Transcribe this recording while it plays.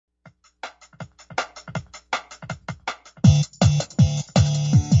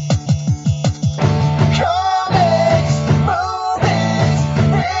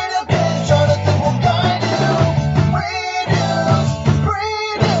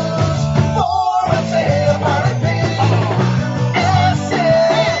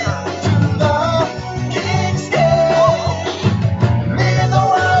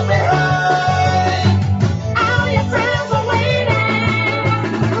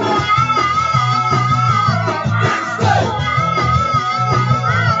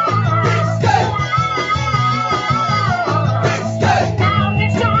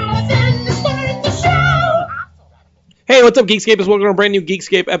Hey, what's up, Geekscape? Welcome to a brand new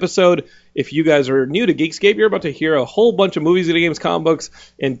Geekscape episode. If you guys are new to Geekscape, you're about to hear a whole bunch of movies, video games, comic books,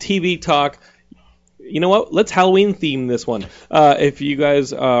 and TV talk. You know what? Let's Halloween theme this one. If you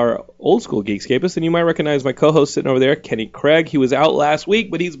guys are old school Geekscapists, then you might recognize my co-host sitting over there, Kenny Craig. He was out last week,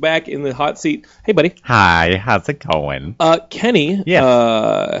 but he's back in the hot seat. Hey, buddy. Hi, how's it going? Kenny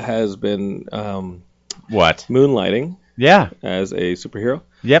has been moonlighting as a superhero.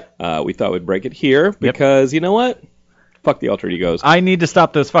 Yep. We thought we'd break it here because, you know what? Fuck the alter egos. I need to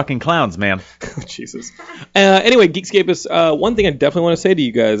stop those fucking clowns, man. Jesus. Anyway, Geekscapists, one thing I definitely want to say to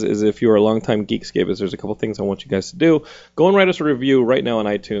you guys is if you're a longtime Geekscapists, there's a couple things I want you guys to do. Go and write us a review right now on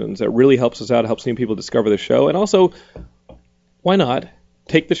iTunes. That really helps us out. It helps new people discover the show. And also, why not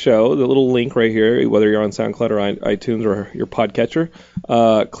take the show, the little link right here, whether you're on SoundCloud or iTunes or your podcatcher,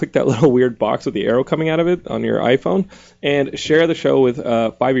 click that little weird box with the arrow coming out of it on your iPhone, and share the show with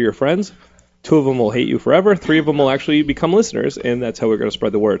 5 of your friends. 2 of them will hate you forever. 3 of them will actually become listeners, and that's how we're going to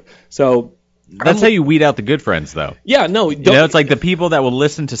spread the word. So that's how you weed out the good friends, though. Yeah, no. It's like the people that will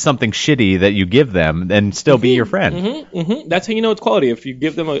listen to something shitty that you give them and still be your friend. That's how you know it's quality. If you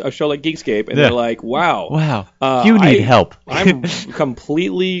give them a show like Geekscape, and they're like, wow, you need help. I'm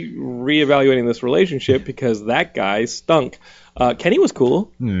completely reevaluating this relationship because that guy stunk. Kenny was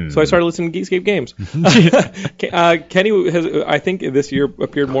cool, so I started listening to Geekscape Games. Kenny has, I think, this year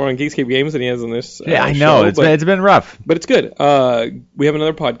appeared more on Geekscape Games than he has on this I know. show, it's been rough. But it's good. We have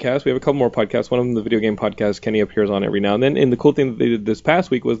another podcast. We have a couple more podcasts. One of them, the video game podcast, Kenny appears on every now and then. And the cool thing that they did this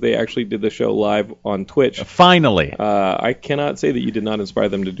past week was they actually did the show live on Twitch. Finally. I cannot say that you did not inspire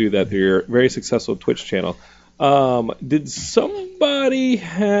them to do that through your very successful Twitch channel. Did somebody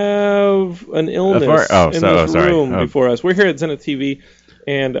have an illness in this room before us? We're here at Zenith TV,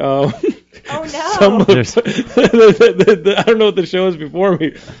 and oh no! I don't know what the show is before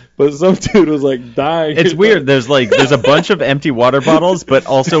me, but some dude was like dying. It's weird. There's a bunch of empty water bottles, but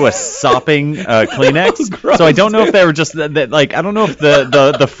also a sopping Kleenex. Gross, so I don't know if they were just I don't know if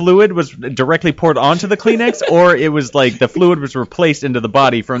the fluid was directly poured onto the Kleenex, or it was like the fluid was replaced into the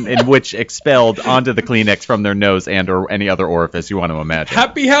body in which expelled onto the Kleenex from their nose and or any other orifice you want to imagine.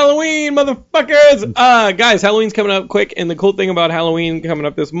 Happy Halloween, motherfuckers! Guys, Halloween's coming up quick, and the cool thing about Halloween coming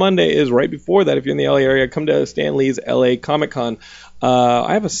up this Monday is right before that, if you're in the LA area, come to Stan Lee's LA Comic Con.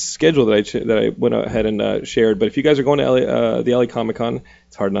 I have a schedule that I went ahead and shared, but if you guys are going to the LA Comic Con,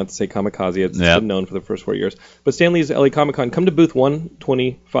 it's hard not to say kamikaze. It's been known for the first 4 years. But Stan Lee's LA Comic Con, come to booth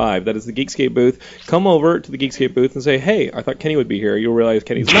 125. That is the Geekscape booth. Come over to the Geekscape booth and say, hey, I thought Kenny would be here. You'll realize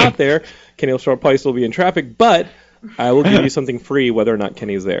Kenny's not there. Kenny will probably still be in traffic, but I will give you something free whether or not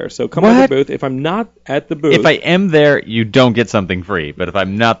Kenny's there. So come to the booth. If I'm not at the booth... If I am there, you don't get something free. But if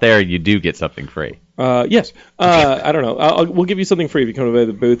I'm not there, you do get something free. Yes. I don't know. We'll give you something free if you come to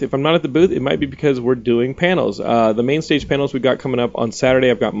the booth. If I'm not at the booth, it might be because we're doing panels. The main stage panels we got coming up on Saturday,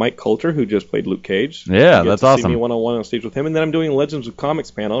 I've got Mike Coulter, who just played Luke Cage. Yeah, that's awesome. See me one-on-one on stage with him. And then I'm doing a Legends of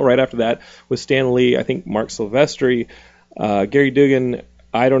Comics panel right after that with Stan Lee, I think Mark Silvestri, Gary Dugan.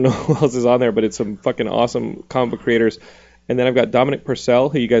 I don't know who else is on there, but it's some fucking awesome comic book creators. And then I've got Dominic Purcell,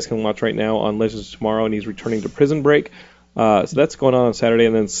 who you guys can watch right now on Legends of Tomorrow, and he's returning to Prison Break. So that's going on Saturday,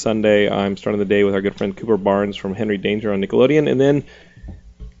 and then Sunday I'm starting the day with our good friend Cooper Barnes from Henry Danger on Nickelodeon. And then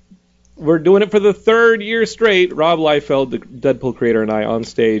we're doing it for the 3rd year straight. Rob Liefeld, the Deadpool creator, and I on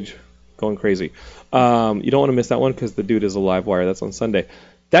stage going crazy. You don't want to miss that one because the dude is a live wire. That's on Sunday.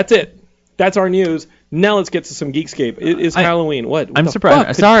 That's it. That's our news. Now let's get to some Geekscape. It is Halloween. What I'm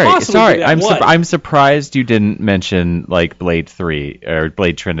surprised. Sorry. I'm surprised you didn't mention like Blade 3 or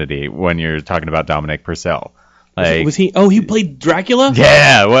Blade Trinity when you're talking about Dominic Purcell. Like, was he? Oh, he played Dracula.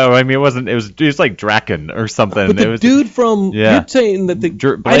 Yeah. Well, I mean, it was like Draken or something. But the dude from you're saying that the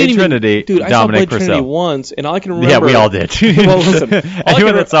Blade Trinity. Dude, I saw Blade Trinity once, and all I can remember. Yeah, we all did. Well, listen.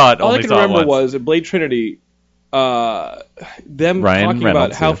 Anyone that saw it all only I can saw it remember once. was Blade Trinity. Them Ryan talking Reynolds,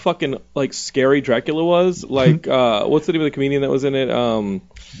 about how fucking like scary Dracula was. Like, what's the name of the comedian that was in it?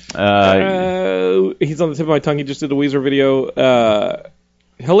 He's on the tip of my tongue. He just did a Weezer video.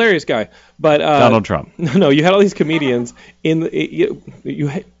 Hilarious guy, but Donald Trump. No, you had all these comedians in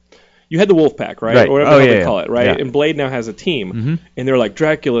you had the Wolfpack, right? Or whatever they call it, right? Yeah. And Blade now has a team, and they're like,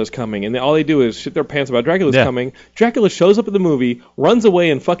 Dracula's coming, and all they do is shit their pants about Dracula's coming. Dracula shows up in the movie, runs away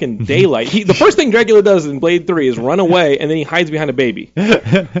in fucking daylight. The first thing Dracula does in Blade 3 is run away, and then he hides behind a baby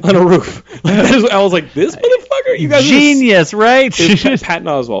on a roof. I was like, this motherfucker, you guys genius, right? Patton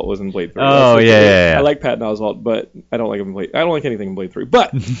Oswalt was in Blade 3. Oh yeah. I like Patton Oswalt, but I don't like him in Blade. I don't like anything in Blade 3.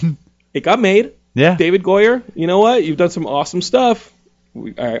 But it got made. Yeah. David Goyer, you know what? You've done some awesome stuff.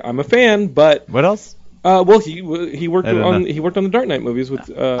 I'm a fan, but what else? Well, he worked on the Dark Knight movies with.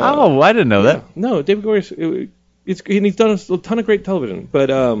 I didn't know that. No, David Goyer. and he's done a ton of great television. But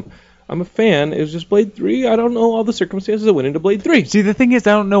I'm a fan. It was just Blade 3. I don't know all the circumstances that went into Blade 3. See, the thing is,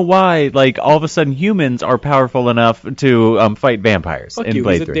 I don't know why, like, all of a sudden humans are powerful enough to fight vampires Fuck in you,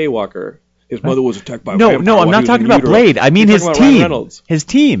 Blade he's a 3. daywalker. His mother was attacked by a No, vampire I'm while not he was talking in about utero. Blade. I mean You're his talking about Ryan team. Reynolds. His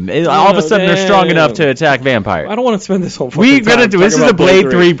team. All of a sudden, they're strong enough to attack vampires. I don't want to spend this whole fucking We're time gonna do this is talking a about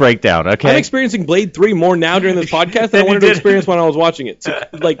Blade 3 breakdown, okay? I'm experiencing Blade 3 more now during this podcast than I wanted to experience when I was watching it. So,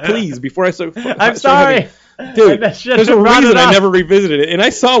 like, please, before I start... I'm sorry. Dude, I should've there's a brought reason it up. I never revisited it. And I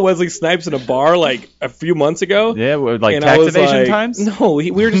saw Wesley Snipes in a bar, like, a few months ago. Yeah, like and tax I was evasion like, times? No,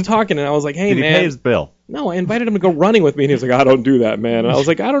 we were just talking, and I was like, hey, Did he man. pay his bill? No, I invited him to go running with me, and he was like, I don't do that, man. And I was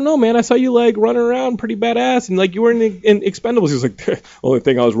like, I don't know, man. I saw you, like, running around pretty badass, and, like, you were in Expendables. He was like, the only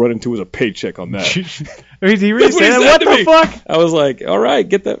thing I was running to was a paycheck on that. Did he really That's what say he that? said What to the me. fuck? I was like, all right,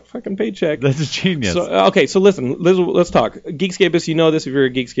 get that fucking paycheck. That's a genius. So, okay, so listen, let's talk. Geekscapists, you know this if you're a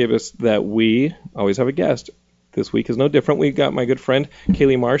Geekscapist, that we always have a guest. This week is no different. We got my good friend,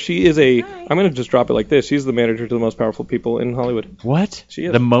 Kailey Marsh. She is I'm going to just drop it like this. She's the manager to the most powerful people in Hollywood. What? She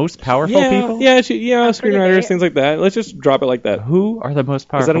is. The most powerful people? Yeah, pretty screenwriters, great. things like that. Let's just drop it like that. Who are the most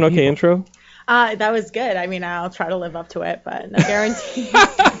powerful Is that an okay people? intro? That was good. I mean, I'll try to live up to it, but no guarantees.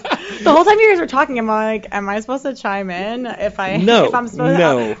 The whole time you guys were talking, I'm like, am I supposed to chime in? No, If I'm supposed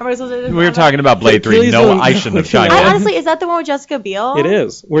no. Am I supposed to? We were talking about Blade 3. Please No, don't- I shouldn't have chimed I in. honestly, is that the one with Jessica Biel? It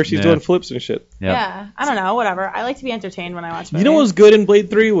is, where she's Yeah. doing flips and shit. Yep. Yeah. I don't know. Whatever. I like to be entertained when I watch movies. You know what was good in Blade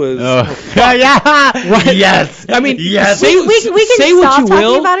 3 was... Yeah. Yes. I mean, yes. say, We can say stop what you talking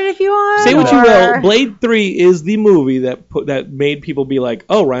will. about it if you want. Say what you or- will. Blade 3 is the movie that made people be like,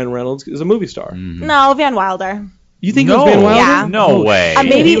 oh, Ryan Reynolds is a movie star. No, Van Wilder. You think No. it was Van Wilder? Yeah. No way.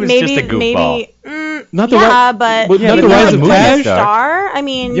 Maybe, he was maybe, just a goofball. maybe. Not the yeah, ri- but but not you the know, rise of movie Tag. star. I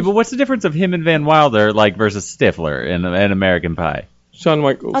mean, Yeah, but what's the difference of him and Van Wilder, like, versus Stifler in American Pie? Shawn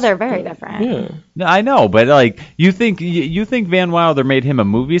Michaels. they're very different. Yeah. No, I know, but like, you think Van Wilder made him a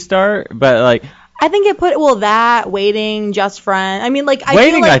movie star, but like, I think it put that Waiting, Just Friend. I mean, like I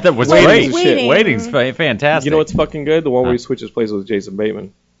Waiting, feel like I thought was Waiting's great. shit. Waiting's fantastic. You know what's fucking good? The one where he switches places with Jason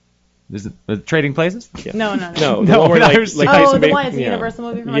Bateman. Is it Trading Places? Yeah. No. No, the No, one where I was- Oh, Jason the Bateman. one. It's a yeah. Universal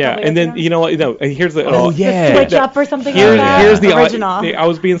movie from a Yeah, couple and years then ago? you know what? No, here's the. Oh, yeah. Switch Up or something Here's, like that. here's the original. I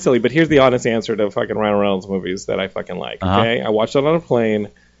was being silly, but here's the honest answer to fucking Ryan Reynolds movies that I fucking like. Okay, I watched it on a plane,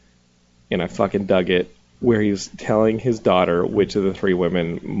 and I fucking dug it. Where he's telling his daughter which of the three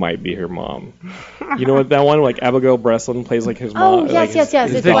women might be her mom. You know what that one? Like Abigail Breslin plays like his mom. yes, like his- yes, yes.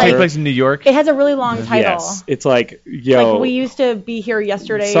 his It's Does it like- take place in New York? It has a really long title. Yes, it's like yo. Like we used to be here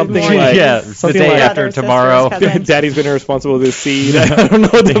yesterday. Something morning. like- yeah, it's the something day like- after Brothers, tomorrow. sisters, cousins. Daddy's been irresponsible with his seed. I don't know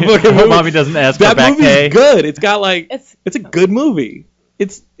what the fucking movie. Mommy doesn't ask for That back movie's pay. good. It's got like It's- it's a good movie.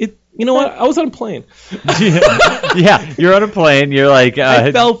 You know what? I was on a plane. Yeah, you're on a plane. You're like,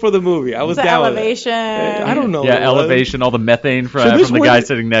 I fell for the the I was The down elevation. With it. I don't know. yeah, what it was. elevation, all the methane Should from this the guy window-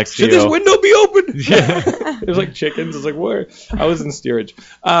 sitting next to Should you. this window be open? Yeah. There's like chickens. It's like where? I was in steerage.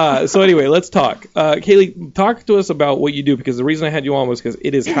 So anyway, let's talk. Kaylee, talk to us about what you do, because the reason I had you on was because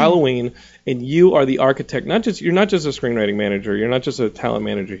it is Halloween and you are the architect. You're not just a screenwriting manager. You're not just a talent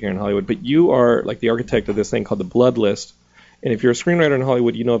manager here in Hollywood, but you are like the architect of this thing called the Blood List. And if you're a screenwriter in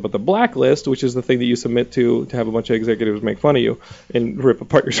Hollywood, you know about the Blacklist, which is the thing that you submit to have a bunch of executives make fun of you and rip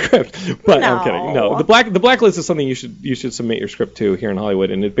apart your script. But I'm kidding. No, the Blacklist is something you should submit your script to here in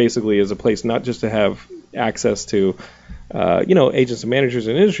Hollywood, and it basically is a place not just to have access to, agents and managers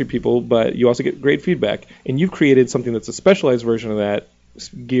and industry people, but you also get great feedback. And you've created something that's a specialized version of that,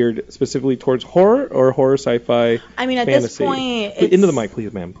 geared specifically towards horror or horror sci-fi. I mean, at fantasy. this point, Into the mic,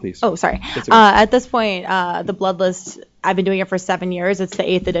 please, ma'am, please. Oh, sorry. It's okay. At this point, the Bloodlist, I've been doing it for 7 years. It's the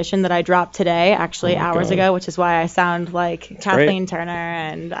 8th edition that I dropped today, actually, hours God. ago, which is why I sound like Kathleen Turner.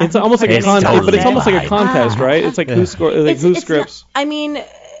 And It's almost like a It's contest, totally but it's almost like a fine. contest, right? It's like who scripts. I mean,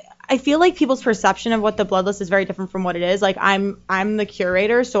 I feel like people's perception of what the Bloodlist is very different from what it is. Like, I'm the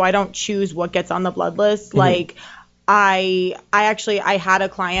curator, so I don't choose what gets on the Bloodlist. Mm-hmm. Like, I had a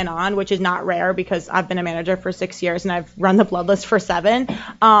client on, which is not rare because I've been a manager for 6 years and I've run the Bloodlist for 7.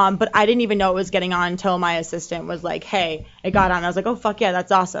 But I didn't even know it was getting on until my assistant was like, "Hey, it got on." I was like, "Oh fuck yeah,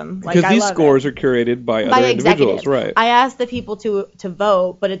 that's awesome!" Like, Because I these love scores it. are curated by By other individuals, executives. right? I asked the people to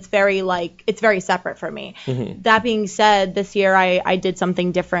vote, but it's very separate for me. Mm-hmm. That being said, this year I did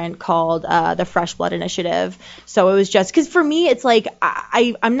something different called the Fresh Blood Initiative. So it was just because for me it's like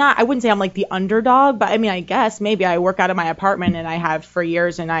I wouldn't say I'm like the underdog, but I mean I guess maybe I work out of my apartment and I have for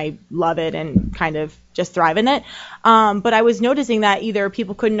years and I love it and kind of just thrive in it. But I was noticing that either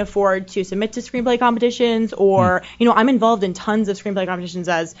people couldn't afford to submit to screenplay competitions, or I'm involved in tons of screenplay competitions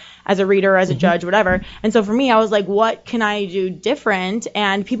as a reader, as a judge, whatever. And so for me, I was like, what can I do different?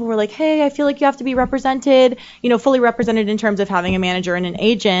 And people were like, hey, I feel like you have to be represented, fully represented in terms of having a manager and an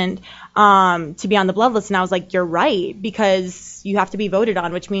agent to be on the blood list. And I was like, you're right, because you have to be voted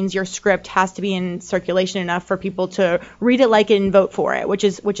on, which means your script has to be in circulation enough for people to read it, like it, and vote for it, which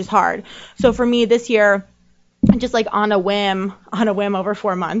is hard. So for me this year, just like on a whim over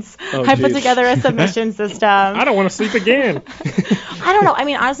 4 months, I put together a submission system. I don't want to sleep again. I don't know. I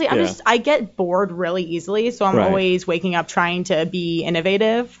mean, honestly, I get bored really easily, so I'm always waking up trying to be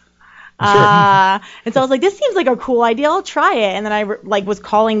innovative. And so I was like, this seems like a cool idea. I'll try it. And then I was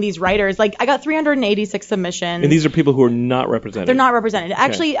calling these writers. Like, I got 386 submissions. And these are people who are not represented. They're not represented. Okay.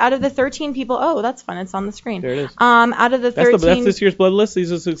 Actually, out of the 13 people, that's fun. It's on the screen. There it is. Out of the 13. That's this year's blood list.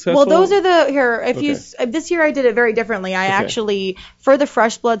 These are successful. Well, those are this year I did it very differently. I actually, for the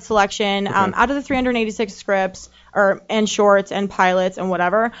fresh blood selection, out of the 386 scripts, and shorts and pilots and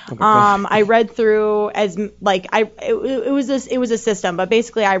whatever. I read through it was a system, but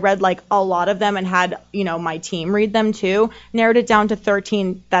basically I read a lot of them and had my team read them too. Narrowed it down to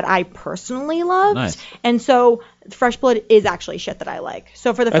 13 that I personally loved. Nice. And so fresh blood is actually shit that I like.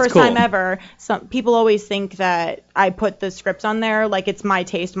 So for the first time ever, some people always think that I put the scripts on there like it's my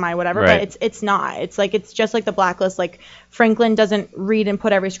taste, my whatever, but it's not. It's just like the blacklist. Like Franklin doesn't read and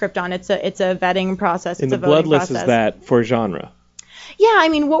put every script on. It's a vetting process. And the blood list is that for genre. Yeah, I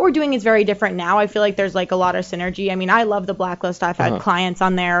mean, what we're doing is very different now. I feel like there's a lot of synergy. I mean, I love the blacklist. I've had clients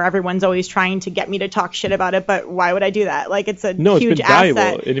on there. Everyone's always trying to get me to talk shit about it, but why would I do that? It's a huge been valuable.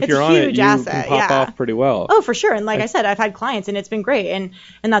 asset. And if you're on it, you can pop off pretty well. Oh, for sure. And I said, I've had clients and it's been great, and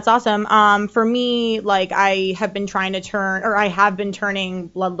that's awesome. For me, I have been turning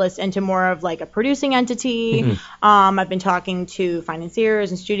Bloodlist into more of a producing entity. I've been talking to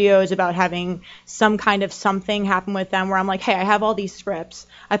financiers and studios about having some kind of something happen with them where I'm like, hey, I have all these scripts.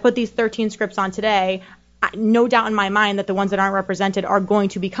 I put these 13 scripts on today. No doubt in my mind that the ones that aren't represented are going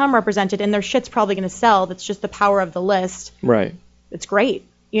to become represented, and their shit's probably going to sell. That's just the power of the list. Right. It's great.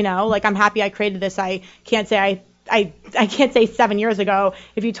 I'm happy I created this. I can't say I can't say 7 years ago,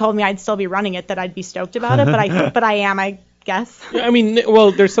 if you told me I'd still be running it, that I'd be stoked about it, but I am, I guess. I mean,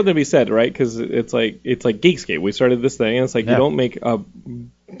 well, there's something to be said, right? Because it's like Geekscape. We started this thing, and it's you don't make a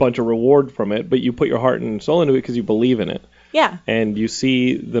bunch of reward from it, but you put your heart and soul into it because you believe in it. Yeah. And you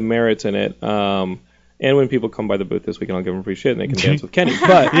see the merits in it. And when people come by the booth this weekend, I'll give them free shit and they can dance with Kenny.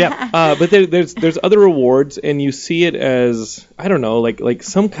 But but there's other rewards, and you see it as, I don't know, like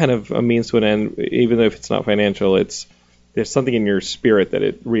some kind of a means to an end. Even though if it's not financial, there's something in your spirit that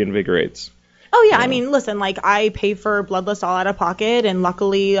it reinvigorates. Oh, yeah. I mean, listen, I pay for Bloodlist all out of pocket, and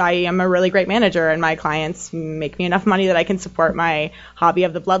luckily I am a really great manager, and my clients make me enough money that I can support my hobby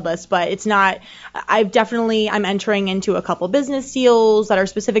of the Bloodlist. But it's not – I'm entering into a couple business deals that are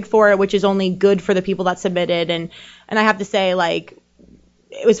specific for it, which is only good for the people that submitted. And I have to say,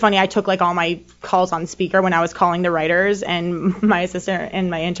 it was funny. I took all my calls on speaker when I was calling the writers, and my assistant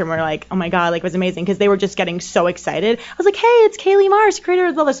and my intern were like, "Oh my god, it was amazing," because they were just getting so excited. I was like, "Hey, it's Kailey Marsh, creator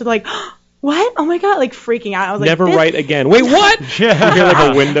of the Bloodlist." So they're like, what? Oh my god, freaking out. I was never write again. Wait, what? Yeah. You hear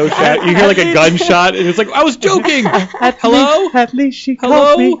a window shot. You hear a gunshot, and it's I was joking. Hello? At least she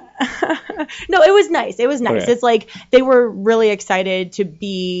called me. No, it was nice. It was nice. Okay. It's they were really excited to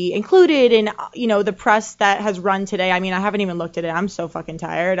be included in, the press that has run today. I mean, I haven't even looked at it. I'm so fucking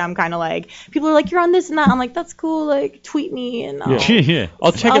tired. I'm kind of people are you're on this and that. I'm like, that's cool. Tweet me and I'll check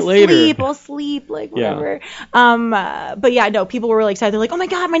it later. I'll sleep. Whatever. Yeah. But yeah, no, people were really excited. They're like, oh my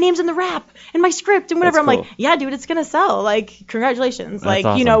god, my name's in the rap and my script and whatever. That's I'm cool. like, yeah, dude, it's gonna sell. Congratulations. That's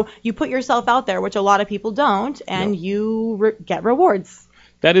awesome. You put yourself out there, which a lot of people don't, and you get rewards.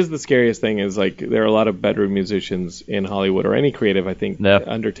 That is the scariest thing, is there are a lot of bedroom musicians in Hollywood, or any creative, I think,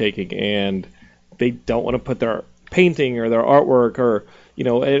 undertaking, and they don't want to put their painting or their artwork, or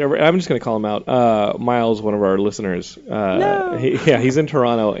I'm just going to call him out. Miles, one of our listeners, he's in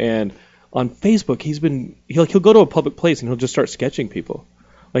Toronto, and on Facebook he'll go to a public place and he'll just start sketching people.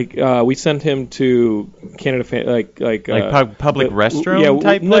 We sent him to Canada, public restroom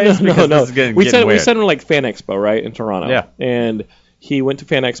type place. No. We sent him Fan Expo, right, in Toronto. Yeah. And he went to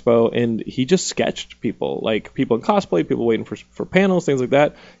Fan Expo and he just sketched people, people in cosplay, people waiting for panels, things like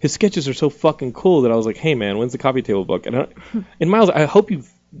that. His sketches are so fucking cool that I was like, hey man, when's the coffee table book? And Miles, I hope you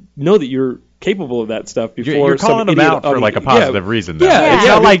know that you're capable of that stuff before you're calling them out for a positive reason, though. Yeah, it's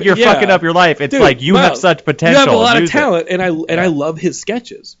not you're fucking up your life. It's you have such potential. You have a lot of talent, and I love his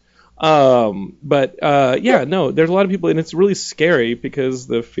sketches. No, there's a lot of people, and it's really scary because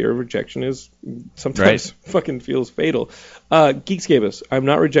the fear of rejection is sometimes fucking feels fatal. Geekscape, I'm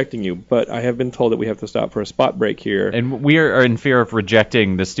not rejecting you, but I have been told that we have to stop for a spot break here. And we are in fear of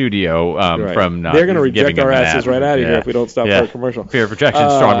rejecting the studio from not. They're going to reject giving our them asses right out of here if we don't stop for a commercial. Fear of rejection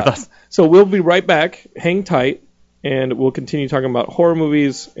is strong with us. So we'll be right back. Hang tight, and we'll continue talking about horror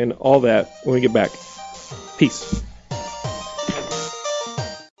movies and all that when we get back. Peace.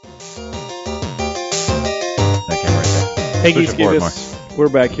 Hey, Geekscape, we're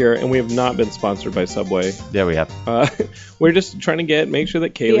back here, and we have not been sponsored by Subway. Yeah, we have. We're just trying to make sure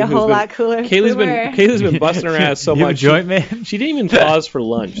that Kailey, be a whole lot cooler. Kaylee's been busting her ass so you much. Have a joint, man? She didn't even pause for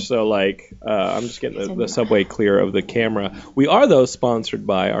lunch, so I'm just getting the Subway clear of the camera. We are though sponsored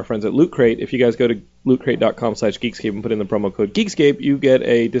by our friends at Loot Crate. If you guys go to lootcrate.com/Geekscape and put in the promo code Geekscape, you get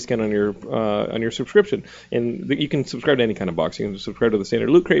a discount on your subscription, and you can subscribe to any kind of box. You can subscribe to the standard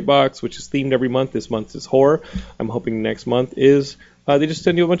Loot Crate box, which is themed every month. This month is horror. I'm hoping next month is. They just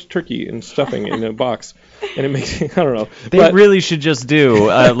send you a bunch of turkey and stuffing in a box, and it makes I don't know. They really should just do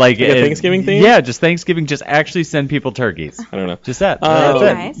like a Thanksgiving thing. Yeah, just Thanksgiving. Just actually send people turkeys. I don't know. Just that.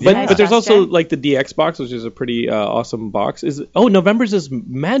 Nice. But there's also like the DX box, which is a pretty awesome box. November's is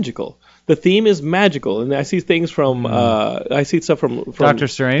magical. The theme is magical, and I see things from I see stuff from Doctor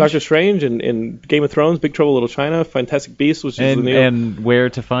Strange, and Game of Thrones, Big Trouble in Little China, Fantastic Beasts, which is the new. And where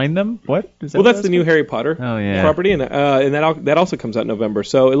to find them? What? That's the new Harry Potter property, and that also comes out in November.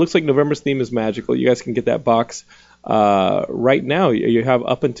 So it looks like November's theme is magical. You guys can get that box right now. You have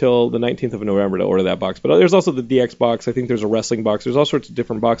up until the 19th of November to order that box. But there's also the DX box. I think there's a wrestling box. There's all sorts of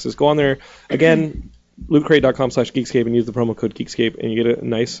different boxes. Go on there again. lootcrate.com/Geekscape and use the promo code Geekscape and you get a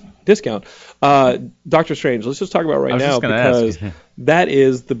nice discount. Doctor Strange, let's just talk about right now because that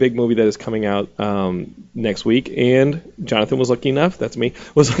is the big movie that is coming out next week, and Jonathan was lucky enough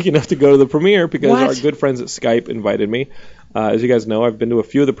to go to the premiere because our good friends at Skype invited me. As you guys know, I've been to a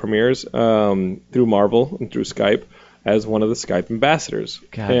few of the premieres through Marvel and through Skype as one of the Skype ambassadors.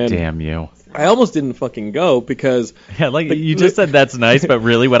 God damn you. I almost didn't fucking go because... Yeah, you just said that's nice, but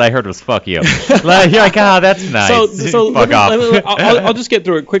really what I heard was fuck you. You're like, that's nice. So fuck off. I'll just get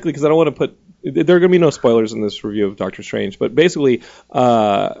through it quickly because I don't want to put... There are going to be no spoilers in this review of Doctor Strange, but basically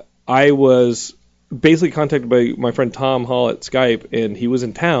I was basically contacted by my friend Tom Hall at Skype, and he was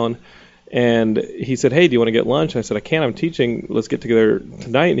in town, and he said, hey, do you want to get lunch? And I said, I can't, I'm teaching. Let's get together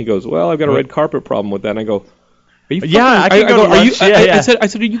tonight. And he goes, well, I've got a red carpet problem with that. And I go... I can go to lunch. I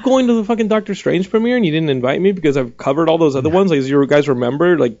said, are you going to the fucking Doctor Strange premiere and you didn't invite me because I've covered all those other ones? Like, as you guys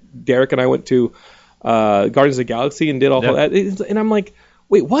remember, like Derek and I went to Guardians of the Galaxy and did all that. And I'm like,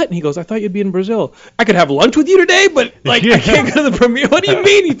 wait, what? And he goes, I thought you'd be in Brazil. I could have lunch with you today, but I can't go to the premiere. What do you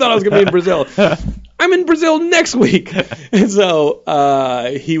mean you thought I was going to be in Brazil? I'm in Brazil next week. And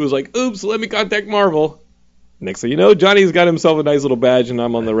so he was like, oops, let me contact Marvel. Next thing you know, Johnny's got himself a nice little badge, and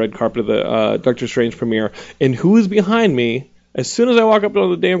I'm on the red carpet of the Doctor Strange premiere. And who is behind me? As soon as I walk up on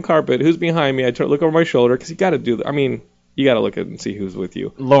the damn carpet, who's behind me? I look over my shoulder, because you got to do that. I mean, you got to look at and see who's with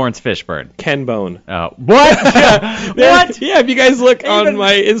you. Lawrence Fishburne. Ken Bone. What? What? Yeah, if you guys look on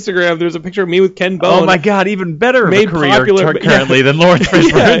my Instagram, there's a picture of me with Ken Bone. Oh my God, even better of a career currently than Lawrence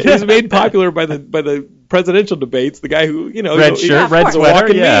Fishburne. He's made popular by the presidential debates. The guy who, red shirt, red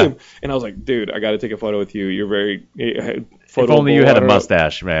sweater, meme. And I was like, dude, I got to take a photo with you. You're very if only you had a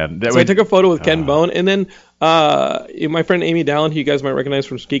mustache, man. So I took a photo with Ken Bone, and then my friend Amy Dallin, who you guys might recognize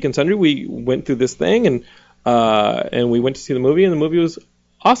from Geek and Sundry, we went through this thing, and we went to see the movie, and the movie was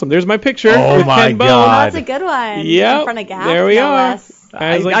awesome. There's my picture with Ken Bone. Oh, that's a good one. Yeah, in front of Gap. There we are.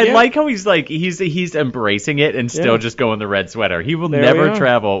 I like how he's embracing it and still just going the red sweater. He will never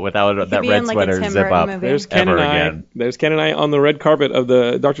travel without that red sweater zip up. There's Ken and I. There's Ken and I on the red carpet of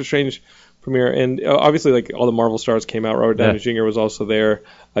the Doctor Strange premiere, and obviously like all the Marvel stars came out. Robert Downey Jr. was also there.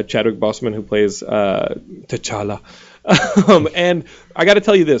 Chadwick Boseman, who plays T'Challa. And I got to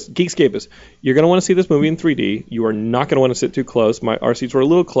tell you this, Geekscape, you're going to want to see this movie in 3D. You are not going to want to sit too close. Our seats were a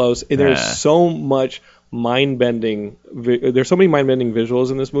little close, and there's so much mind-bending. There's so many mind-bending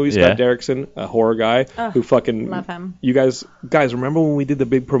visuals in this movie. Scott Derrickson, a horror guy, who fucking love him. You guys, remember when we did the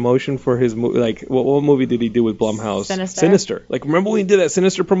big promotion for his movie? Like, what movie did he do with Blumhouse? Sinister. Like, remember when we did that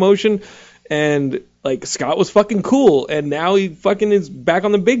Sinister promotion? And like Scott was fucking cool, and now he fucking is back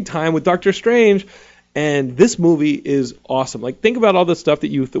on the big time with Doctor Strange. And this movie is awesome. Like, think about all the stuff that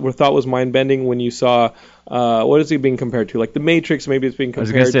you thought was mind-bending when you saw, what is it being compared to? Like The Matrix, maybe it's being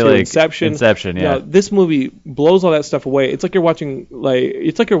compared to Inception. Inception, yeah. No, this movie blows all that stuff away. It's like you're watching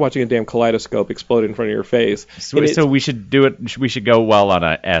a damn kaleidoscope explode in front of your face. So we should do it. We should go well on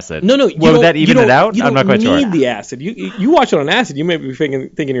an acid. No. Would that even it out? I'm not quite sure. You don't need the acid. You watch it on acid, you may be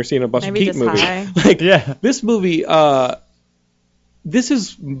thinking you're seeing a Buster Keaton movie. This movie. This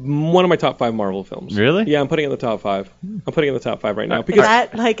is one of my top 5 Marvel films. Really? Yeah, I'm putting it in the top 5. I'm putting it in the top 5 right now. Is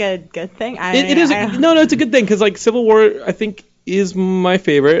that like a good thing? It is. No, it's a good thing because like Civil War, I think, is my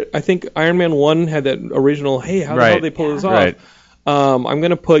favorite. I think Iron Man 1 had that original. Hey, how the hell did they pull this off? Right. I'm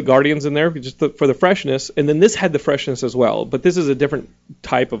gonna put Guardians in there just for the freshness, and then this had the freshness as well. But this is a different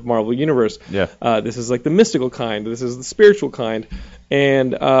type of Marvel universe. Yeah. This is like the mystical kind. This is the spiritual kind.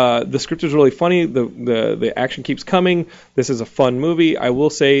 And the script is really funny. The action keeps coming. This is a fun movie. I will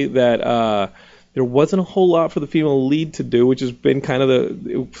say that there wasn't a whole lot for the female lead to do, which has been kind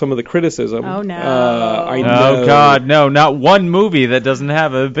of some of the criticism. Oh no! I know. Oh God, no! Not one movie that doesn't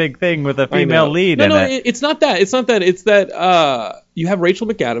have a big thing with a female lead in it. It's not that. It's that you have Rachel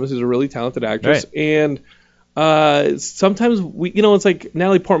McAdams, who's a really talented actress, and sometimes it's like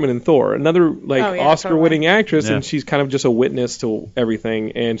Natalie Portman in Thor, another Oscar-winning actress, and she's kind of just a witness to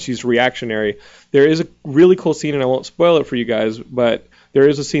everything, and she's reactionary. There is a really cool scene, and I won't spoil it for you guys, but there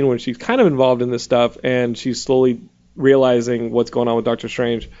is a scene where she's kind of involved in this stuff, and she's slowly realizing what's going on with Doctor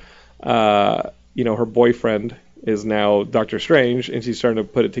Strange. Her boyfriend is now Doctor Strange, and she's starting to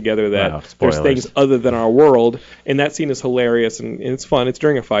put it together that there's things other than our world, and that scene is hilarious, and it's fun. It's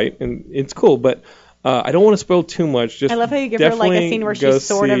during a fight, and it's cool, but I don't want to spoil too much. I love how you give her like a scene where she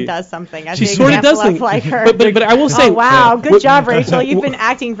sort of does something. As she sort of does something. Like her. But I will say, oh wow, good job, Rachel. You've been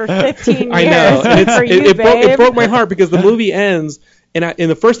acting for 15 years. I know. It broke my heart because the movie ends. And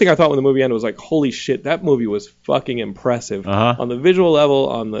the first thing I thought when the movie ended was like, holy shit, that movie was fucking impressive. On the visual level,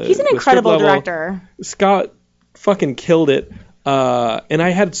 on the He's an incredible director. Scott fucking killed it. And I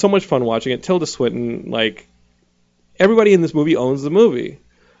had so much fun watching it. Tilda Swinton, like, everybody in this movie owns the movie.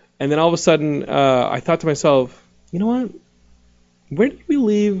 And then all of a sudden, I thought to myself, you know what? Where did we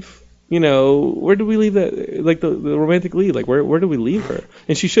leave that, like, the romantic lead? Like, where did we leave her?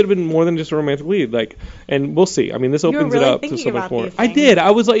 And she should have been more than just a romantic lead. Like, and we'll see. I mean, this opens it up to so much more. I did.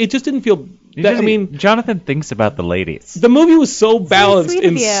 I was like, it just didn't feel. Jonathan thinks about the ladies. The movie was so balanced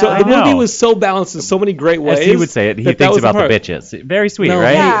the movie was so balanced in so many great ways. As he would say it, he thinks about the bitches. Very sweet,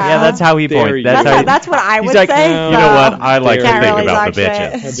 right? Yeah, that's how he points. That's what I would say. You know what? I like to think about the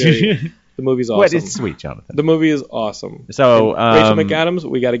bitches. The movie's awesome. What is sweet, Jonathan? The movie is awesome. So Rachel McAdams,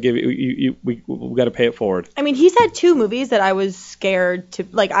 we got to give you. We got to pay it forward. I mean, he's had 2 movies that I was scared to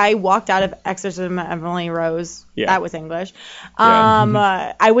like. I walked out of Exorcism of Emily Rose. Yeah. That was English.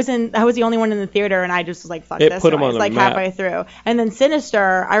 I was the only one in the theater, and I just was like, "Fuck this!" Put him on the like map. halfway through, and then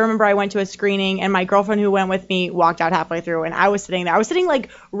Sinister. I remember I went to a screening, and my girlfriend who went with me walked out halfway through, and I was sitting there. I was sitting like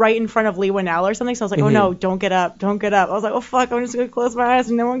right in front of Lee Winnell or something. So I was like, "Oh no, don't get up, don't get up." I was like, "Oh fuck, I'm just gonna close my eyes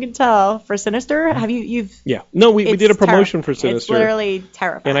and no one can tell." For Sinister, you've we did a promotion for Sinister. It's literally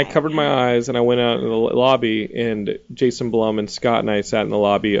terrifying. And I covered my eyes and I went out in the lobby, and Jason Blum and Scott and I sat in the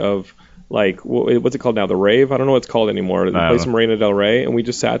lobby of, like, what's it called now? The Rave? I don't know what it's called anymore. The place in Marina Del Rey, and we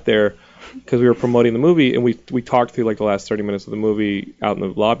just sat there because we were promoting the movie, and we talked through like the last 30 minutes of the movie out in the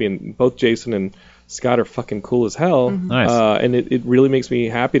lobby, and both Jason and Scott are fucking cool as hell. Nice. And it really makes me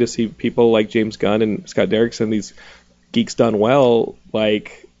happy to see people like James Gunn and Scott Derrickson, these geeks done well,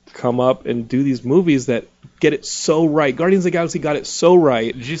 like, come up and do these movies that get it so right. Guardians of the Galaxy got it so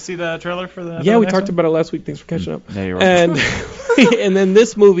right. Did you see the trailer for that? Yeah, we talked about it last week. Thanks for catching up. Yeah, you're welcome. And then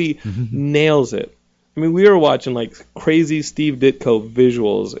this movie nails it. I mean, we were watching like crazy Steve Ditko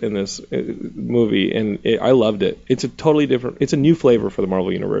visuals in this movie, and I loved it. It's a totally different. It's a new flavor for the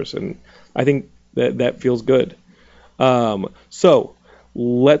Marvel Universe, and I think that feels good. So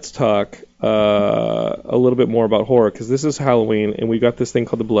let's talk a little bit more about horror, because this is Halloween, and we got this thing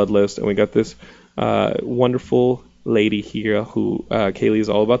called the Blood List, and we got this wonderful lady here who Kailey is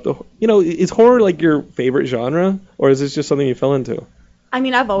all about. Is horror like your favorite genre, or is this just something you fell into? I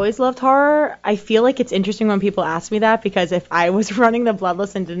mean, I've always loved horror. I feel like it's interesting when people ask me that, because if I was running the Blood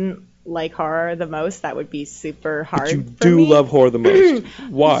List and didn't like horror the most, that would be super hard. But you do love horror the most.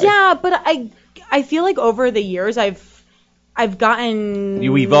 Why? Yeah, but I feel like over the years I've I've gotten...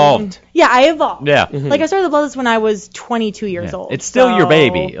 You evolved. Yeah, I evolved. Yeah. Mm-hmm. Like, I started the Bloodless when I was 22 years old. It's still your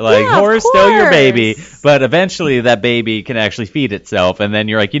baby. Like, yeah, horror's still your baby, but eventually that baby can actually feed itself, and then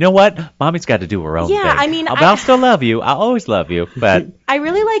you're like, you know what? Mommy's got to do her own thing. Yeah, I mean... But I'll still love you. I'll always love you, but... I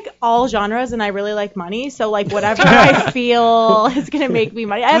really like all genres, and I really like money, so, like, whatever I feel is going to make me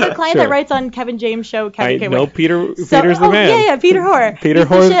money. I have a client that writes on Kevin James' show. Peter's the man. Yeah, Peter Horror. Peter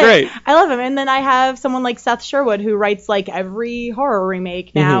Horror's great. I love him. And then I have someone like Seth Sherwood who writes, like, every horror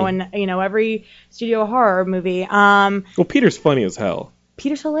remake now and, you know, every studio horror movie. Well, Peter's funny as hell.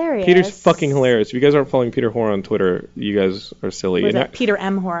 Peter's hilarious. Peter's fucking hilarious. If you guys aren't following Peter Horror on Twitter, you guys are silly. Peter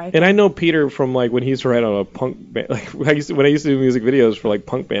M. Horror. And I know Peter from like when he used to write on a punk band. Like when I used to do music videos for like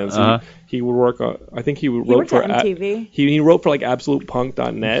punk bands. He would work on. I think he wrote for MTV. He wrote for like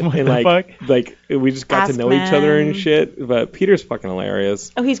AbsolutePunk.net and like we just got to know each other and shit. But Peter's fucking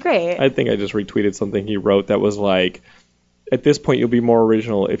hilarious. Oh, he's great. I think I just retweeted something he wrote that was like, at this point, you'll be more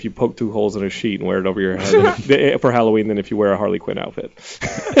original if you poke 2 holes in a sheet and wear it over your head for Halloween than if you wear a Harley Quinn outfit.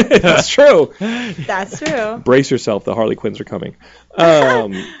 That's true. That's true. Brace yourself. The Harley Quinns are coming.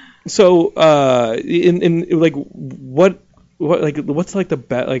 So, in like, what's like the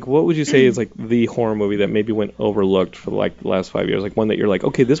best? Like, what would you say is like the horror movie that maybe went overlooked for like the last 5 years? Like one that you're like,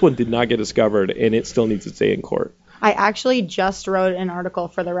 okay, this one did not get discovered and it still needs to stay in court. I actually just wrote an article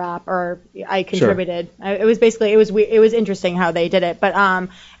for the Wrap, or I contributed. Sure. It was basically, it was interesting how they did it, but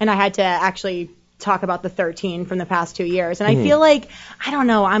and I had to actually talk about the 13 from the past 2 years, and I feel like, I don't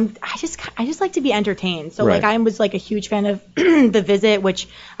know, I just like to be entertained. So like I was like a huge fan of The Visit, which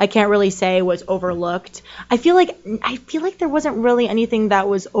I can't really say was overlooked. I feel like there wasn't really anything that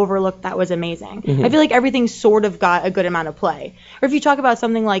was overlooked that was amazing. I feel like everything sort of got a good amount of play. Or if you talk about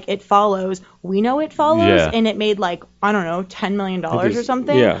something like It Follows, we know It Follows, and it made like, I don't know, $10 million or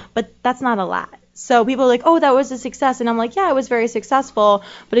something, but that's not a lot. So people are like, oh, that was a success. And I'm like, yeah, it was very successful.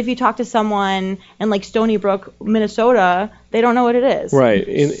 But if you talk to someone in like Stony Brook, Minnesota, they don't know what it is. Right.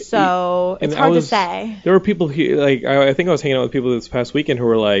 It's hard to say. There were people here, like, I think I was hanging out with people this past weekend who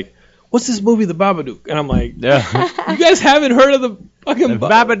were like, what's this movie, The Babadook? And I'm like, you guys haven't heard of the fucking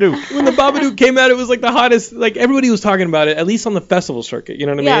Babadook. When The Babadook came out, it was like the hottest, like everybody was talking about it, at least on the festival circuit. You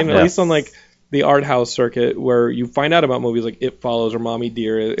know what I mean? At least on like the art house circuit, where you find out about movies like It Follows or Mommy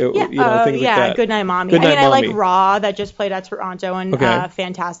Dear, things like that. Goodnight Mommy. Goodnight I Mommy. like Raw, that just played at Toronto and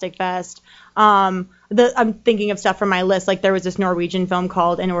Fantastic Fest. I'm thinking of stuff from my list. Like there was this Norwegian film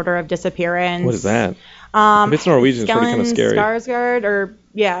called In Order of Disappearance. What is that? If it's Norwegian, it's pretty kind of scary. Skarsgård, or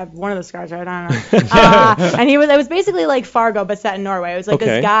one of the Skarsgård, I don't know. And it was basically like Fargo, but set in Norway. It was like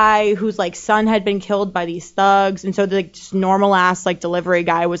this guy whose like son had been killed by these thugs, and so the just normal ass like delivery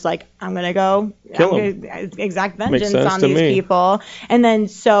guy was like, I'm gonna go kill him. Exact vengeance on these people. And then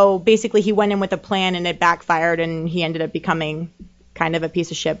so basically he went in with a plan and it backfired, and he ended up becoming kind of a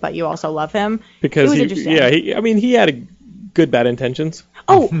piece of shit, but you also love him. Because it was interesting. he had good bad intentions.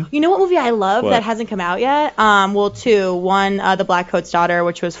 Oh, you know what movie I love that hasn't come out yet? Two. One, The Black Coat's Daughter,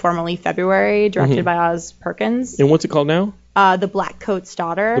 which was formerly February, directed by Oz Perkins. And what's it called now? The Black Coat's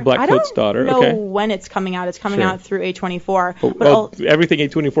Daughter. The Black Coat's Daughter. I don't know when it's coming out. It's coming out through A24. But everything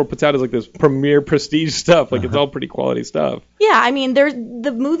A24 puts out is like this premier prestige stuff. Like it's all pretty quality stuff. Yeah, I mean,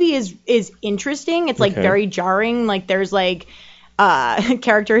 the movie is interesting. It's like very jarring. Like there's like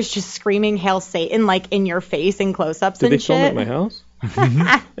characters just screaming "Hail Satan" like in your face in close-ups and shit. Did they film it at my house?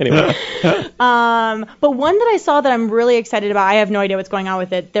 Anyway. But one that I saw that I'm really excited about, I have no idea what's going on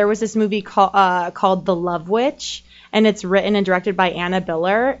with it. There was this movie called The Love Witch, and it's written and directed by Anna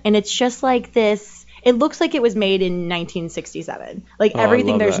Biller, and it's just like this. It looks like it was made in 1967. Like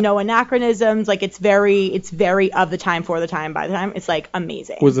everything, there's no anachronisms. Like it's very of the time, for the time, by the time. It's like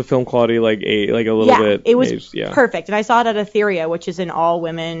amazing. Was the film quality like a little bit? It was perfect. And I saw it at Etheria, which is an all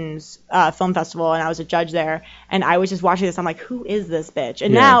women's film festival, and I was a judge there. And I was just watching this. I'm like, who is this bitch?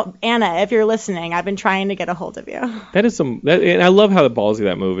 And now, Anna, if you're listening, I've been trying to get a hold of you. That is and I love how ballsy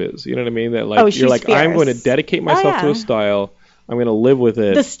that move is. You know what I mean? That like you're like, fierce. I'm going to dedicate myself to a style. I'm going to live with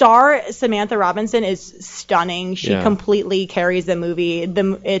it. The star, Samantha Robinson, is stunning. She completely carries the movie.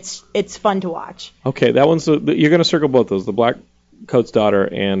 It's fun to watch. Okay, that one's you're going to circle both those, The Black Coat's Daughter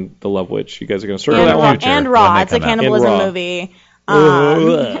and The Love Witch. You guys are going to circle that one. And Raw. It's a cannibalism movie.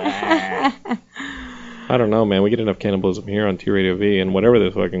 I don't know, man. We get enough cannibalism here on T Radio V, and whatever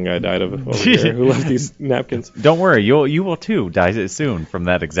this fucking guy died of over here who left these napkins. Don't worry, you will too die soon from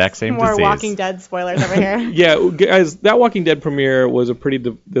that exact same disease. More Walking Dead spoilers over here. Yeah, guys, that Walking Dead premiere was a pretty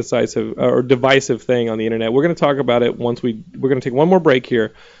divisive thing on the internet. We're going to talk about it we're going to take one more break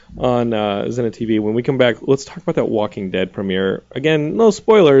here on Zenit TV. When we come back, let's talk about that Walking Dead premiere. Again, no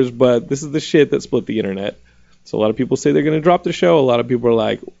spoilers, but this is the shit that split the internet. So a lot of people say they're going to drop the show. A lot of people are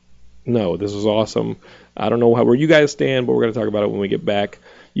like, no, this is awesome. I don't know where you guys stand, but we're going to talk about it when we get back.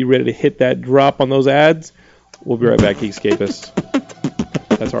 You ready to hit that drop on those ads? We'll be right back, Geekscapists.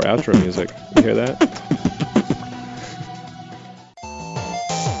 That's our outro music. You hear that?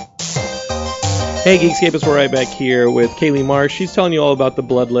 Hey, Geekscapists, we're right back here with Kailey Marsh. She's telling you all about the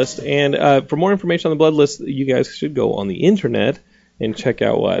Blood List. And for more information on the Blood List, you guys should go on the internet and check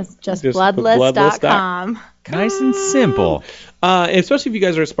out what? Just bloodlist.com. Nice and simple. Especially if you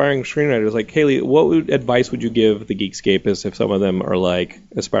guys are aspiring screenwriters. Like, Kailey, what advice would you give the Geekscapists if some of them are like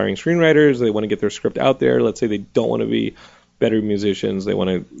aspiring screenwriters, they want to get their script out there, let's say they don't want to be better musicians, they want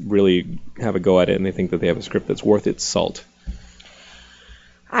to really have a go at it, and they think that they have a script that's worth its salt?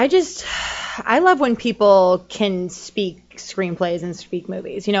 I love when people can speak screenplays and speak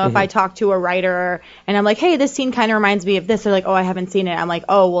movies. You know, if I talk to a writer and I'm like, hey, this scene kind of reminds me of this, they're like, oh, I haven't seen it. I'm like,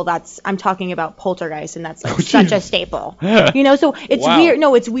 oh, well, I'm talking about Poltergeist, and that's like such a staple. You know, so it's weird.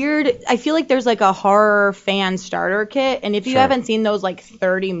 No, it's weird. I feel like there's like a horror fan starter kit, and if you haven't seen those like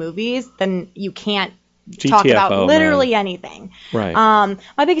 30 movies, then you can't talk about literally anything. Right.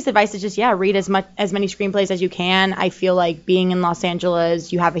 My biggest advice is just read as many screenplays as you can. I feel like being in Los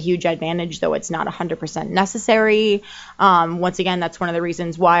Angeles, you have a huge advantage, though it's not 100% necessary. Once again, that's one of the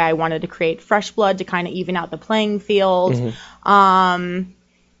reasons why I wanted to create Fresh Blood, to kind of even out the playing field.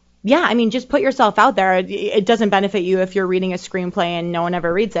 I mean, just put yourself out there. It doesn't benefit you if you're reading a screenplay and no one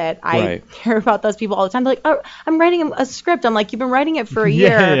ever reads it. I hear about those people all the time. They're like, oh, I'm writing a script. I'm like, you've been writing it for a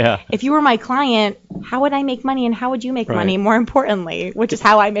year. If you were my client, how would I make money, and how would you make money, more importantly, which is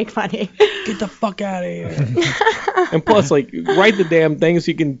how I make money. Get the fuck out of here. And plus, like, write the damn thing so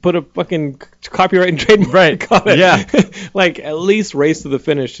you can put a fucking copyright and trademark on it. Yeah. Like, at least race to the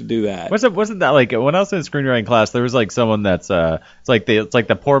finish to do that. Wasn't that like when I was in screenwriting class? There was like someone that's it's like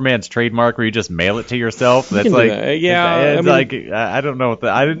the poor man's trademark where you just mail it to yourself. That's like I don't know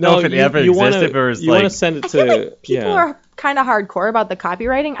I didn't know if it ever existed. Or you want to send it to people are kind of hardcore about the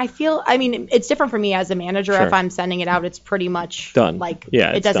copywriting. I mean, it's different for me as a manager. If I'm sending it out, it's pretty much done. Like,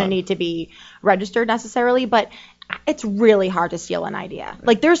 it doesn't need to be registered necessarily, but it's really hard to steal an idea.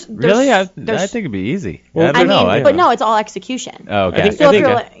 Like, there's I think it'd be easy. Well, I mean, but no, it's all execution. Oh, okay.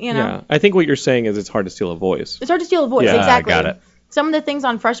 I think what you're saying is it's hard to steal a voice. It's hard to steal a voice. Exactly. Got it. Some of the things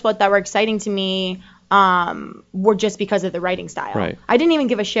on Fresh Blood that were exciting to me were just because of the writing style. Right. I didn't even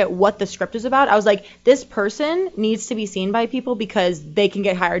give a shit what the script was about. I was like, this person needs to be seen by people because they can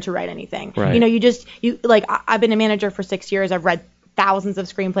get hired to write anything. Right. You know, I've been a manager for 6 years. I've read thousands of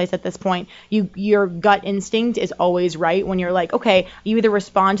screenplays at this point. Your gut instinct is always right when you're like, okay, you either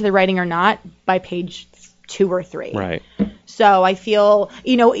respond to the writing or not by page 2 or 3. Right. So I feel,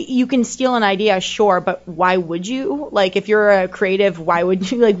 you know, you can steal an idea, sure, but why would you? Like, if you're a creative, why would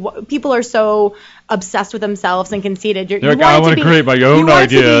you? Like, people are so obsessed with themselves and conceited. I want to create my own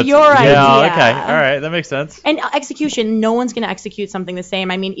idea. Your idea. Okay. All right. That makes sense. And execution, no one's going to execute something the same.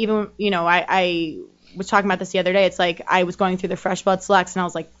 I mean, even, you know, I was talking about this the other day. It's like I was going through the Fresh Blood selects, and I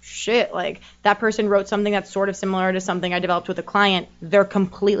was like, shit, like that person wrote something that's sort of similar to something I developed with a client. They're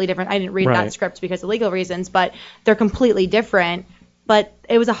completely different. I didn't read that script because of legal reasons, but they're completely different. But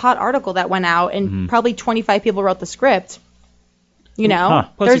it was a hot article that went out, and probably 25 people wrote the script. You know,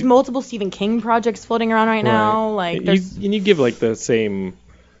 there's multiple Stephen King projects floating around right now. Like, you give like the same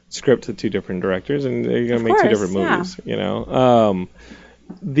script to 2 different directors, and they're gonna make 2 different movies. You know.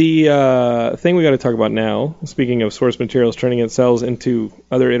 The thing we got to talk about now, speaking of source materials turning itself into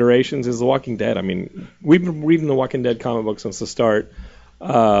other iterations, is The Walking Dead. I mean, we've been reading The Walking Dead comic book since the start.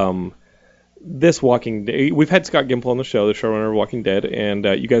 This Walking Dead, we've had Scott Gimple on the show, the showrunner of Walking Dead, and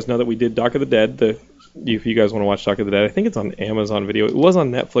you guys know that we did Dock of the Dead. If you guys want to watch Dock of the Dead, I think it's on Amazon Video. It was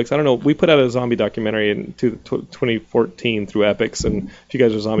on Netflix. I don't know. We put out a zombie documentary in 2014 through Epix, and if you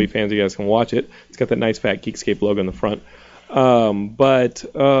guys are zombie fans, you guys can watch it. It's got that nice fat Geekscape logo in the front. But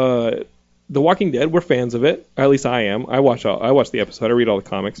The Walking Dead, we're fans of it. At least I am. I watch the episode. I read all the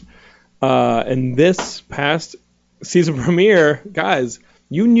comics. And this past season premiere, guys,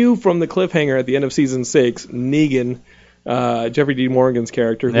 you knew from the cliffhanger at the end of season 6, Negan, Jeffrey D. Morgan's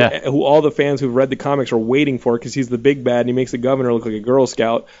character, who all the fans who've read the comics are waiting for because he's the big bad and he makes the governor look like a Girl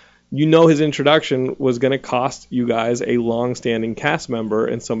Scout. You know his introduction was going to cost you guys a long-standing cast member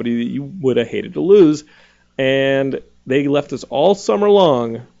and somebody that you would have hated to lose. And they left us all summer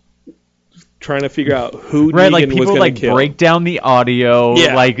long trying to figure out who Negan was going to kill. Break down the audio,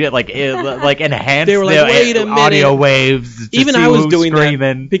 like enhance the audio waves. Even I was doing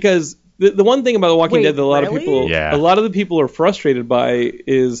that because the one thing about The Walking Dead that a lot of the people are frustrated by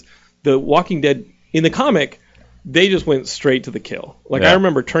is The Walking Dead in the comic. they just went straight to the kill. Like, Yeah. I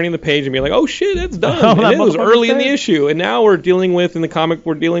remember turning the page and being like, oh shit, it's done. Oh, And that it was motherfucker's early in the dead. issue. And now we're dealing with, in the comic,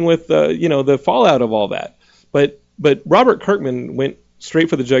 the fallout of all that. But Robert Kirkman went straight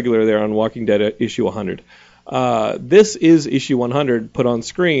for the jugular there on Walking Dead issue 100. This is issue 100 put on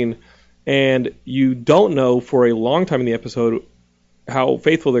screen, and you don't know for a long time in the episode how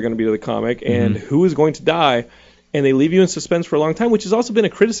faithful they're going to be to the comic and who is going to die. And they leave you in suspense for a long time, which has also been a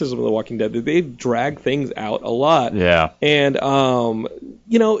criticism of The Walking Dead. That they drag things out a lot. Yeah. And,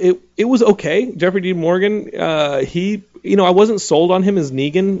 it was okay. Jeffrey Dean Morgan, I wasn't sold on him as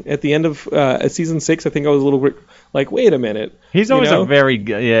Negan at the end of season 6. I think I was a little bit like, wait a minute. He's always a very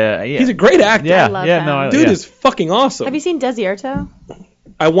good, yeah. He's a great actor. Yeah, I love yeah, him. no, Dude yeah. is fucking awesome. Have you seen Desierto?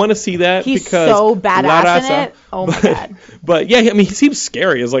 I want to see that He's because so La badass in Raza. it. Oh my god. But yeah, I mean, he seems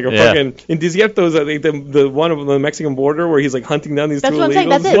scary as like a Yeah. fucking. In Desierto's, I think the one of the Mexican border where he's like hunting down these That's two what I'm saying.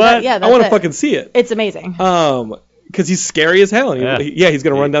 illegals. That's it. What? Yeah, that's I want to it. fucking see it. It's amazing. Because he's scary as hell. And Yeah. he's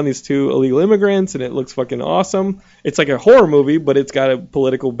gonna run down these two illegal immigrants, and it looks fucking awesome. It's like a horror movie, but it's got a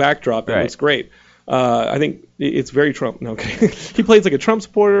political backdrop. It Right. looks great. I think it's very Trump. No, okay. He plays like a Trump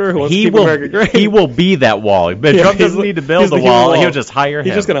supporter who wants to He keep will. America great. He will be that wall. But Yeah, Trump he's doesn't the- need to he's build the the human wall. wall. He'll just hire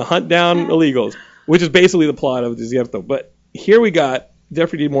He's him. just gonna hunt down illegals, which is basically the plot of Desierto. But here we got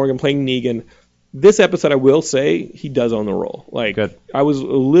Jeffrey Dean Morgan playing Negan. This episode, I will say, he does own the role. Like, Good. I was a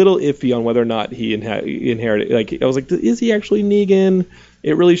little iffy on whether or not he inherited. Like, I was like, is he actually Negan?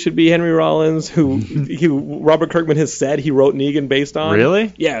 It really should be Henry Rollins, who Robert Kirkman has said he wrote Negan based on.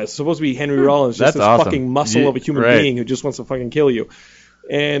 Really? Yeah, it's supposed to be Henry Rollins, just That's this awesome. fucking muscle of a human Right. being who just wants to fucking kill you.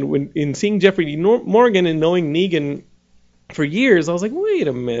 And in seeing Jeffrey Dean Morgan and knowing Negan for years, I was like, wait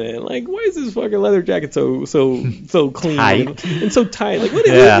a minute, like, why is this fucking leather jacket so clean Tight. and so tight? Like, what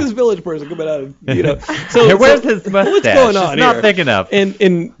Yeah. is this village person coming out of, So Where's his mustache? What's going on It's not here? thick enough.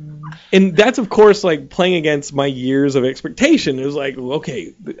 And that's of course like playing against my years of expectation. It was like,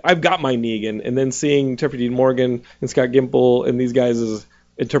 okay, I've got my Negan, and then seeing Jeffrey Dean Morgan and Scott Gimple and these guys'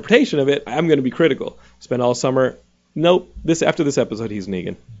 interpretation of it, I'm going to be critical. Spend all summer. Nope. After this episode, he's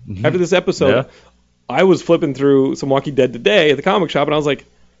Negan. After this episode, Yeah. I was flipping through some Walking Dead today at the comic shop, and I was like,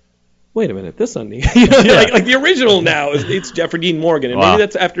 wait a minute, this on Negan. You know, like the original now it's Jeffrey Dean Morgan, and Wow. maybe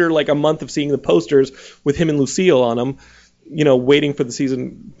that's after like a month of seeing the posters with him and Lucille on them, waiting for the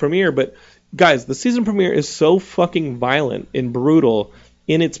season premiere. But guys, the season premiere is so fucking violent and brutal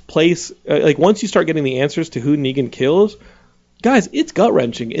in its place. Like once you start getting the answers to who Negan kills, guys, it's gut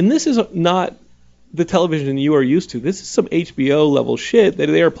wrenching, and this is not the television you are used to. This is some HBO level shit that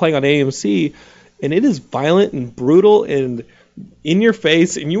they are playing on AMC, and it is violent and brutal and in your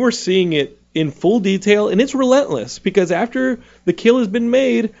face, and you are seeing it in full detail, and it's relentless because after the kill has been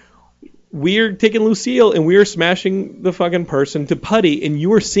made, we're taking Lucille and we're smashing the fucking person to putty, and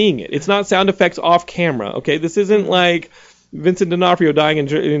you are seeing it. It's not sound effects off camera, okay? This isn't like Vincent D'Onofrio dying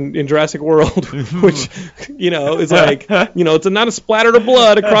in Jurassic World, which, is like, it's not a splatter of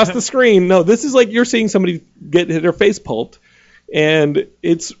blood across the screen. No, this is like you're seeing somebody get their face pulped, and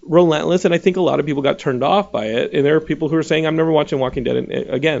it's relentless, and I think a lot of people got turned off by it, and there are people who are saying, I'm never watching Walking Dead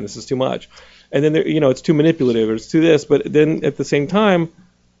again, this is too much. And then, it's too manipulative, or it's too this, but then at the same time,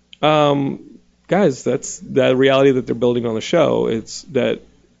 guys, that's the reality that they're building on the show. It's that,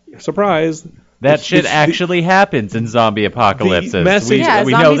 surprise, That shit actually happens in zombie apocalypses. message- Yeah,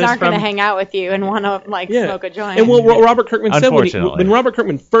 we know zombies this aren't going to from- hang out with you and want to smoke a joint. And what Robert Kirkman said Unfortunately. when Robert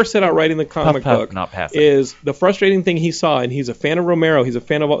Kirkman first set out writing the comic Puff, book not passing. is the frustrating thing he saw, and he's a fan of Romero, he's a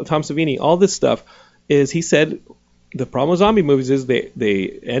fan of Tom Savini, all this stuff, is he said the problem with zombie movies is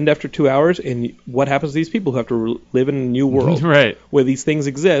they end after 2 hours, and what happens to these people who have to live in a new world Right. where these things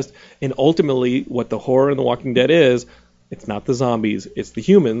exist, and ultimately what the horror in The Walking Dead is, it's not the zombies, it's the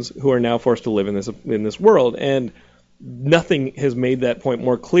humans who are now forced to live in this world, and nothing has made that point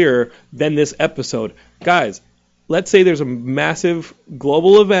more clear than this episode. Guys, let's say there's a massive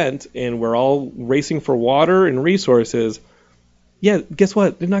global event and we're all racing for water and resources. Yeah, guess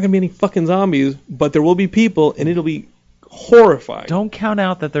what? There's not going to be any fucking zombies, but there will be people, and it'll be horrifying. Don't count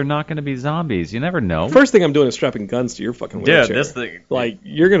out that they're not going to be zombies. You never know. First thing I'm doing is strapping guns to your fucking Yeah, wheelchair. this thing. Like,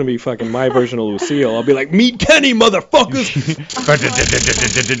 you're going to be fucking my version of Lucille. I'll be like, meet Kenny, motherfuckers!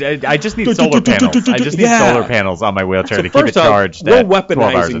 I just need solar panels. I just need Yeah. solar panels on my wheelchair So to keep it first off, charged we're at 12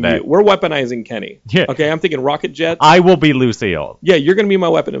 hours a weaponizing day. you. We're weaponizing Kenny. Yeah. Okay, I'm thinking rocket jets. I will be Lucille. Yeah, you're going to be my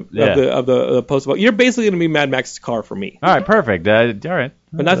weapon of Yeah. the post. You're basically going to be Mad Max's car for me. All right, perfect. All right.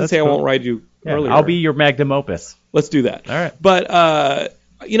 But not to That's say I cool. won't ride you Yeah, earlier. I'll be your magnum opus. Let's do that. All right. But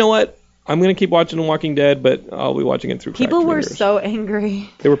you know what? I'm gonna keep watching Walking Dead, but I'll be watching it through. People were fingers. so angry.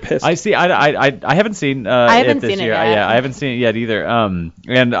 They were pissed. I see. I haven't seen. I haven't it this seen it year. yet. Yeah, I haven't seen it yet either. And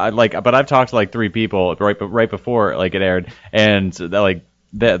but I've talked to like 3 people right before like it aired, and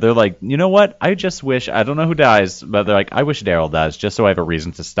they're like, you know what? I just wish, I don't know who dies, but they're like, I wish Daryl dies just so I have a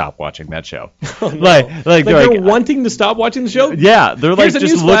reason to stop watching that show. Oh, no. like they're wanting to stop watching the show. Yeah, they're like Here's a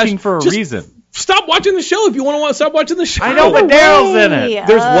just newsflash. looking for a Just reason. Stop watching the show if you want to stop watching the show. I know, but Daryl's in it.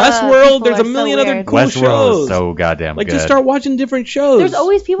 There's Westworld. People There's are a million so other weird. cool Westworld shows. is so goddamn like, good. just start watching different shows. There's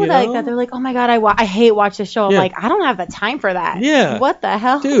always people you that know? they're like, oh my god, I hate watch this show. I'm Yeah. like, I don't have the time for that. Yeah. What the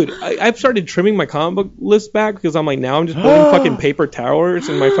hell, Dude, I've started trimming my comic book list back because I'm like, now I'm just building fucking paper towers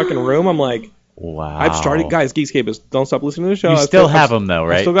in my fucking room. I'm like, Wow. I've started, guys, Geekscape is, don't stop listening to the show. You still have them though,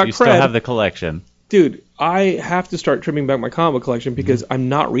 right? I still got you cred. still have the collection. Dude, I have to start trimming back my comic book collection because I'm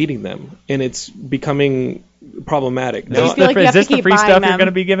not reading them, and it's becoming problematic. Do you feel like you Is have to this the keep free buying stuff you're them? going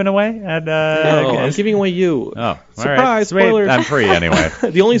to be giving away? And, no, I'm giving away you. Oh, all Surprise, right. Sweet. spoilers. I'm free anyway.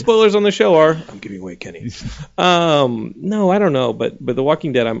 The only spoilers on the show are I'm giving away Kenny. No, I don't know, but The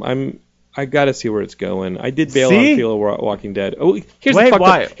Walking Dead, I gotta see where it's going. I did bail See? on Fear the Walking Dead. Oh, here's Wait,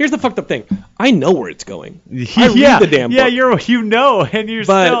 why? Here's the fucked up thing. I know where it's going. I yeah, read the damn book. yeah, you know, and you're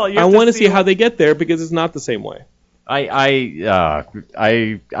But still. You I have want to see how what- they get there because it's not the same way. I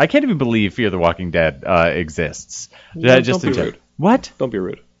can't even believe Fear the Walking Dead exists. Don't Just be in gen- rude. What? Don't be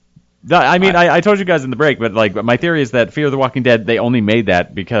rude. No, I mean, I told you guys in the break, but like, my theory is that Fear the Walking Dead, they only made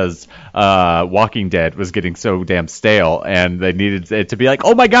that because Walking Dead was getting so damn stale, and they needed it to be like,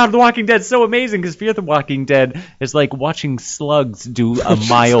 oh my god, The Walking Dead's so amazing, because Fear the Walking Dead is like watching slugs do a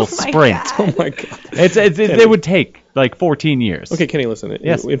mile sprint. Oh my god. It would take like 14 years. Okay, Kenny, listen.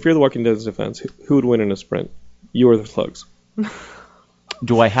 Yes. In Fear the Walking Dead's defense, who would win in a sprint? You or the slugs?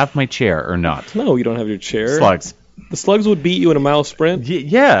 Do I have my chair or not? No, you don't have your chair. Slugs. The slugs would beat you in a mile sprint.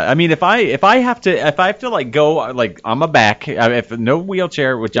 Yeah, I mean, if I have to like go like on my back, if no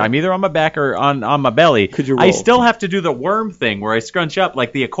wheelchair, which I'm either on my back or on my belly, Could you I roll? still have to do the worm thing where I scrunch up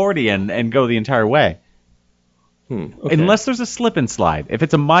like the accordion and go the entire way. Okay. Unless there's a slip and slide. If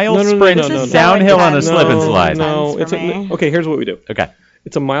it's a mile No, no, no, sprint, no, no, no. downhill on a No, slip and slide. No, Sense it's for me. okay. Here's what we do. Okay,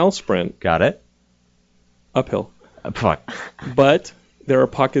 It's a mile sprint got it. uphill, Fuck. but there are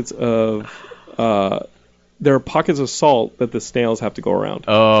pockets of salt that the snails have to go around.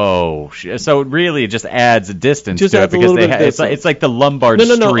 Oh, so really, it just adds a distance Just to it adds a because little bit of it's like the Lombard No.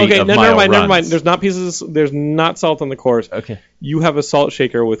 Street Okay, of no, mile never mind. runs. Never mind. There's not pieces. There's not salt on the course. Okay. You have a salt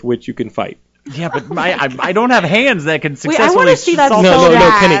shaker with which you can fight. Yeah, but I don't have hands that can Wait, successfully. I want to see that salt- so No,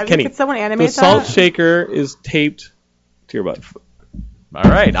 bad. Kenny. Could someone The animate salt that? shaker is taped to your butt. All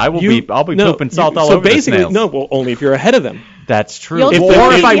right, I'll be pooping salt all so over the basically, snails. no, well, only if you're ahead of them. That's true. You'll just Or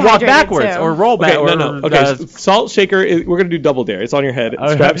be if I walk dehydrated, backwards too. or roll back. Okay, no. Okay, salt shaker. We're gonna do double dare. It's on your head.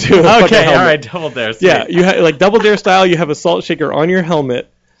 Strapped to a fucking Okay, all helmet. right, double dare. Sweet. Yeah, you like double dare style. You have a salt shaker on your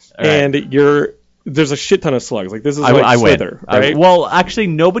helmet, All right. and there's a shit ton of slugs. Like this is I like win. Slither, right? Well, actually,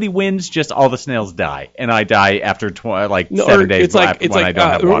 nobody wins. Just all the snails die, and I die after 7 days. It's like when I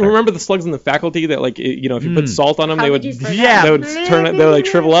don't have water. remember the slugs in the faculty that like if you put salt on them, How they would would you say Yeah. they would they would like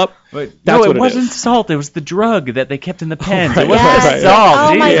shrivel up. But That's no, what it it wasn't is. salt. It was the drug that they kept in the pens. right. It wasn't Yes. salt.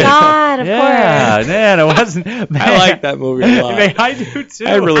 Oh my Jesus. god, of Yeah, course. man, it wasn't. Man. I like that movie a lot. Man, I do too.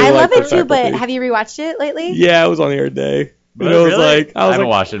 I really I like love the it too, but faculty. have you rewatched it lately? Yeah, it was on the other day. And Really? it was like I haven't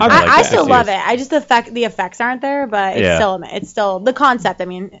watched it in I'm- like I that. still Yes. love it. I just the effects aren't there, but it's still the concept. I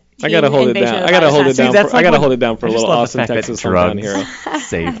mean, I gotta hold it Invasion down. of I gotta the hold it Body down. See, that's I like gotta when- hold it down for I a just little love Austin, the fact Texas that hometown drugs hero.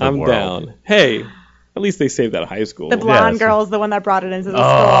 save the I'm world. down. Hey, at least they saved that high school. The blonde Yes. girl's the one that brought it into the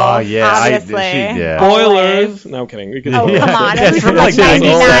Oh, school. yeah, obviously. yeah. Spoilers. No, I'm kidding. We can- Oh, come on. That's It was from, from like, like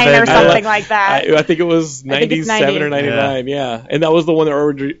 99 or 97. something like that. I think it was I think it's 97 or 90. 99, yeah. And that was the one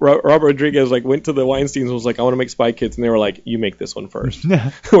that Robert Rodriguez like went to the Weinsteins and was like, I want to make Spy Kids, and they were like, you make this one first.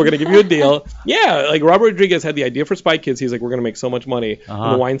 We're gonna give you a deal. Yeah, like Robert Rodriguez had the idea for Spy Kids. He's like, we're gonna make so much money.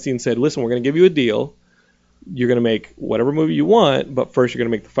 And the Weinstein said, listen, we're gonna give you a deal. You're gonna make whatever movie you want, but first you're gonna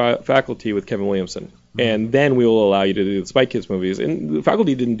make the Faculty with Kevin Williamson, and then we will allow you to do the Spy Kids movies. And the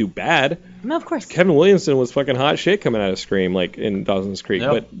Faculty didn't do bad. No, of course. Kevin Williamson was fucking hot shit coming out of Scream, like in Dawson's Creek.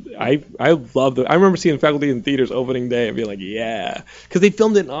 Yep. But I loved it. I remember seeing Faculty in theaters opening day and being like, yeah, because they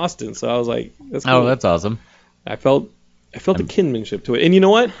filmed it in Austin. So I was like, that's cool. Oh, that's awesome. I felt the kinship to it. And you know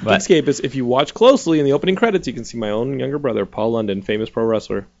what? Geekscape is, if you watch closely in the opening credits, you can see my own younger brother, Paul London, famous pro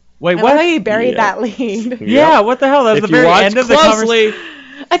wrestler. Wait, I love how what? you buried Yeah. that lead. Yeah, what the hell? That was If the you very watch end of the conversation.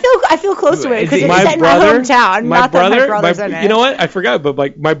 closely, I feel close to it because Is it's it- set in my hometown. Not that my brother's in it. you know what? I forgot, but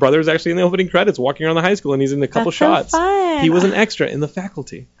like my brother's actually in the opening credits, walking around the high school, and he's in a couple That's so shots. fun. He was an extra in the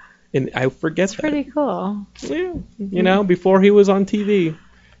Faculty, and I forget that. Pretty cool. Yeah, you know, before he was on TV.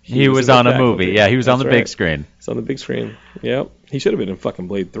 He was in on the a movie. faculty. Yeah, he was on the That's big right. screen. He's on the big screen. Yep. He should have been in fucking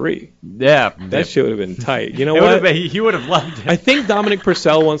Blade 3. Yeah. That shit would have been tight. You know It what? he would have loved it. I think Dominic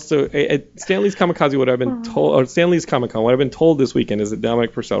Purcell wants to. At Stanley's Kamikaze, what I've been told, or Stanley's Comic Con, what I've been told this weekend is that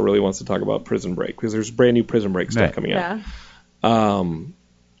Dominic Purcell really wants to talk about Prison Break because there's brand new Prison Break stuff Right. coming out. Yeah.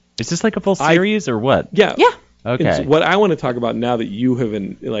 Is this like a full series or what? Yeah. Yeah. Okay. And so what I want to talk about now that you have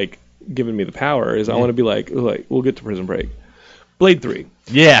given me the power is I want to be like we'll get to Prison Break. Blade 3.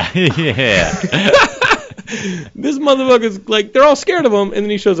 Yeah. Yeah. This motherfucker's like they're all scared of him, and then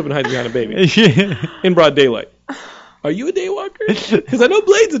he shows up and hides behind a baby in broad daylight. Are you a daywalker? Because I know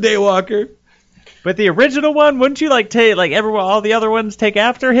Blade's a daywalker. But the original one, wouldn't you take everyone, all the other ones take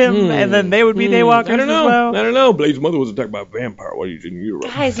after him, and then they would be daywalkers I don't know. as well? I don't know. Blade's mother was attacked by a vampire. Why did you do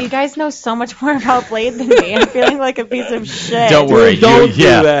Guys, you guys know so much more about Blade than me. I'm feeling like a piece of shit. Don't worry. Don't do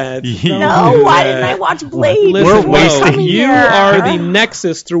yeah. that. No, why didn't I watch Blade? Listen, We're wasting- you are the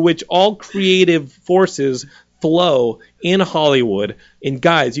nexus through which all creative forces flow in Hollywood. And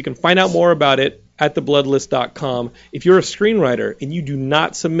guys, you can find out more about it at thebloodlist.com. If you're a screenwriter and you do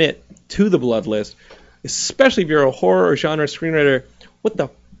not submit to the Bloodlist, especially if you're a horror or genre screenwriter, what the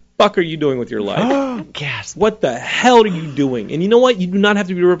fuck are you doing with your life? Gasp. What the hell are you doing? And you know what? You do not have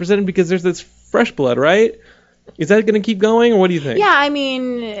to be represented because there's this fresh blood, right? Is that going to keep going, or what do you think? Yeah, I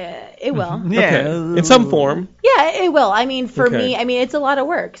mean, it will. Yeah. Okay. In some form. Yeah, it will. I mean, for Okay. me, it's a lot of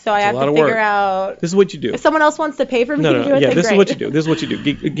work, so I have lot to of figure work. out. This is what you do. If someone else wants to pay for me No, to do it, yeah, then this great. is what you do. This is what you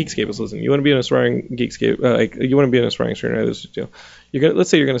do. Geekscape is listening. You want to be an aspiring Geekscape, you want to be an aspiring screenwriter. This is what you do. Let's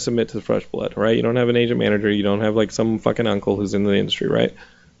say you're gonna submit to the Fresh Blood, right? You don't have an agent manager. You don't have like some fucking uncle who's in the industry, right?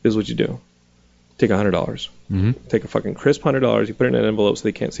 This is what you do. Take $100. Mm-hmm. Take a fucking crisp $100. You put it in an envelope so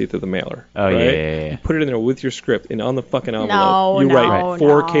they can't see it through the mailer. Oh, right? yeah. You put it in there with your script, and on the fucking envelope, No, you no, write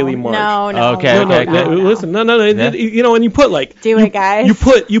for no, Kailey Marsh. No, Okay, no, okay, no, okay. no. Listen, no, Yeah. you know, and you put like Do it, guys.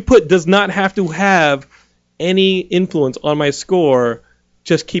 You put does not have to have any influence on my score.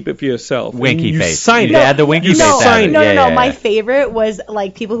 Just keep it for yourself. Winky and you face. Sign it. You add the winky You face No, at sign it. it. no, Yeah, no. yeah, My yeah. favorite was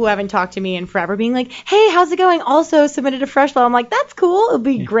like people who haven't talked to me in forever being like, "Hey, how's it going?" Also submitted a fresh file. I'm like, "That's cool. It'll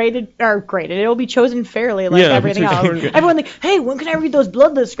be graded. It'll be chosen fairly, like Yeah, everything it's else." good. Everyone like, "Hey, when can I read those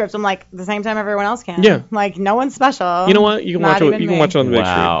Bloodlist scripts?" I'm like, the same time everyone else can. Yeah. Like no one's special. You know what? You can Not watch it. even You can me. watch it on the big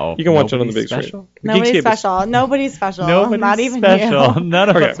Wow. screen. You can watch it on the Nobody's big special? screen. Nobody's Geekscape is- special. Nobody's special. Nobody's Not even special. you. None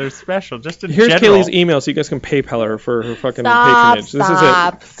of Okay. us are special. Just in Here's general. Kaylee's email, so you guys can PayPal her for her fucking Stop, patronage. stop, This is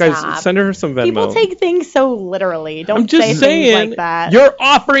it, guys. stop. Send her some Venmo. People take things so literally. Don't I'm just say saying, things like that. you're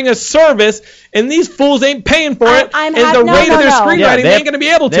offering a service, and these fools ain't paying for it. I'm and the no, rate no, of their no. screenwriting, Yeah, they they ain't going to be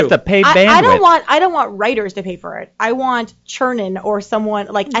able They have to pay bandwidth. I don't want writers to pay for it. I want Chernin or someone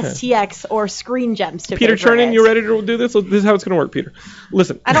like STX or Screen Gems to Peter pay for Chernin, it. you ready to do this? This is how it's going to work, Peter.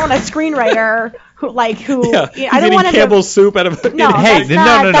 Listen. I don't want a screenwriter who Yeah, I he's don't eating want him Campbell's soup out of No, Hey, that's no,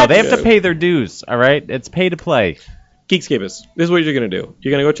 not- no. They that's- have to pay their dues. All right, it's pay to play. Geekscapists, this is what you're going to do.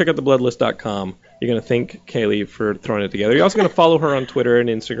 You're going to go check out thebloodlist.com. You're going to thank Kailey for throwing it together. You're also going to follow her on Twitter and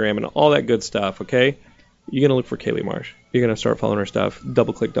Instagram and all that good stuff, okay? You're going to look for Kailey Marsh. You're going to start following her stuff.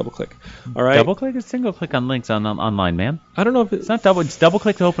 Double click. All right? Double click or single click on links online, man. I don't know if It's not double. It's double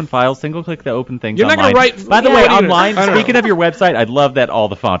click to open files, single click to open things You're not online. gonna write- By the yeah, way, what are you gonna- online. I don't Speaking know. of your website, I love that all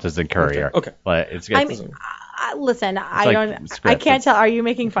the font is in Courier. Okay. But it's I good. mean, listen, I like don't. I scripts. can't tell. Are you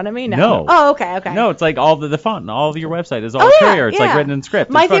making fun of me? No. No. Oh, okay. No, it's like all the font and all of your website is all Oh, yeah, Courier. It's like yeah. written in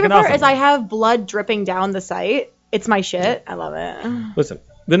script. My It's favorite fucking part awesome. is I have blood dripping down the site. It's my shit. I love it. Listen,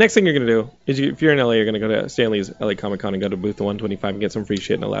 the next thing you're going to do is if you're in LA, you're going to go to Stanley's LA Comic Con and go to booth 125 and get some free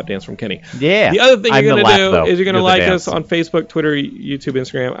shit and a lap dance from Kenny. Yeah. The other thing I'm you're the going lap, to though. do is you're going to You're the like dance. us on Facebook, Twitter, YouTube,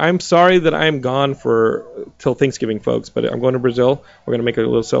 Instagram. I'm sorry that I'm gone till Thanksgiving, folks, but I'm going to Brazil. We're going to make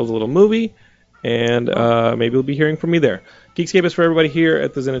ourselves a little movie, and maybe you'll be hearing from me there. Geekscape is for everybody here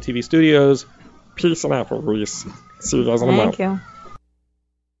at the Zenna TV studios. Peace and out, Reese. See you guys in a month. Thank you.